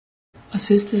A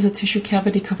cyst is a tissue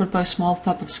cavity covered by a small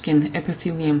flap of skin,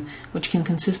 epithelium, which can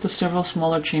consist of several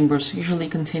smaller chambers, usually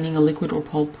containing a liquid or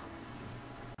pulp.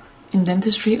 In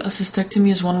dentistry, a cystectomy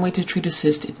is one way to treat a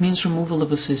cyst. It means removal of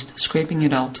a cyst, scraping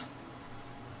it out.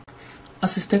 A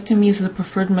cystectomy is the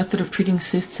preferred method of treating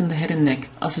cysts in the head and neck.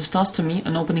 A cystostomy,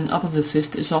 an opening up of the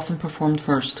cyst, is often performed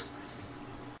first.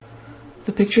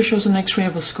 The picture shows an X-ray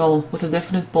of a skull with a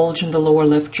definite bulge in the lower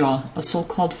left jaw, a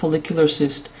so-called follicular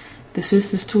cyst. The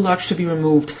cyst is too large to be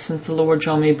removed, since the lower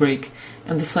jaw may break,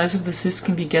 and the size of the cyst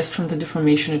can be guessed from the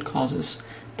deformation it causes.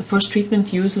 The first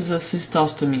treatment used is a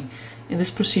cystostomy. In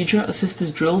this procedure, a cyst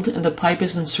is drilled and a pipe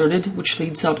is inserted, which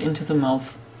leads out into the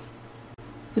mouth.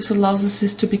 This allows the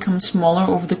cyst to become smaller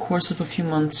over the course of a few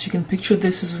months. You can picture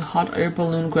this as a hot air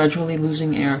balloon gradually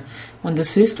losing air. When the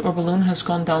cyst or balloon has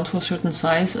gone down to a certain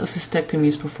size, a cystectomy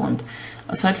is performed.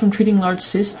 Aside from treating large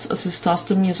cysts, a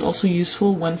cystostomy is also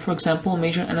useful when, for example,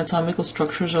 major anatomical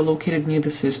structures are located near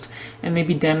the cyst and may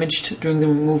be damaged during the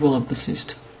removal of the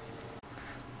cyst.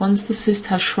 Once the cyst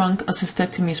has shrunk, a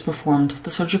cystectomy is performed,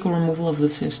 the surgical removal of the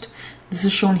cyst. This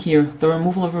is shown here, the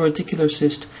removal of a reticular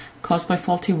cyst, caused by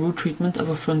faulty root treatment of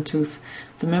a front tooth.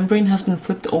 The membrane has been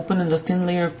flipped open and a thin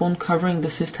layer of bone covering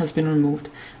the cyst has been removed.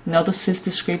 Now the cyst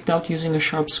is scraped out using a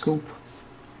sharp scoop.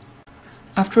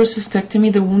 After a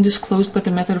cystectomy, the wound is closed by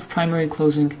the method of primary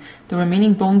closing. The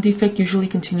remaining bone defect usually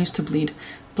continues to bleed.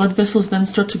 Blood vessels then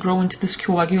start to grow into this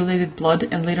coagulated blood,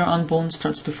 and later on bone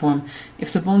starts to form.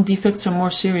 If the bone defects are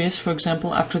more serious, for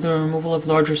example after the removal of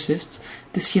larger cysts,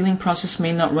 this healing process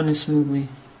may not run as smoothly.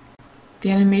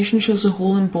 The animation shows a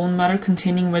hole in bone matter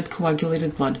containing red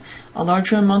coagulated blood. A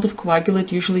larger amount of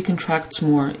coagulate usually contracts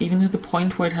more, even to the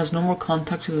point where it has no more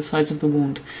contact to the sides of the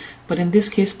wound. But in this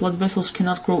case, blood vessels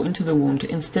cannot grow into the wound.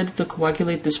 Instead, the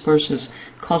coagulate disperses,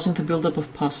 causing the buildup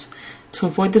of pus. To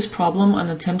avoid this problem, an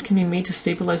attempt can be made to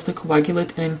stabilize the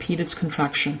coagulate and impede its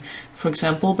contraction. For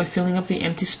example, by filling up the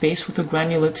empty space with a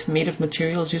granulate made of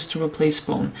materials used to replace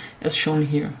bone, as shown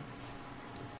here.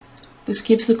 This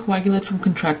keeps the coagulate from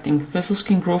contracting. Vessels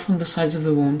can grow from the sides of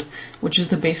the wound, which is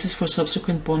the basis for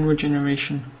subsequent bone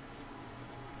regeneration.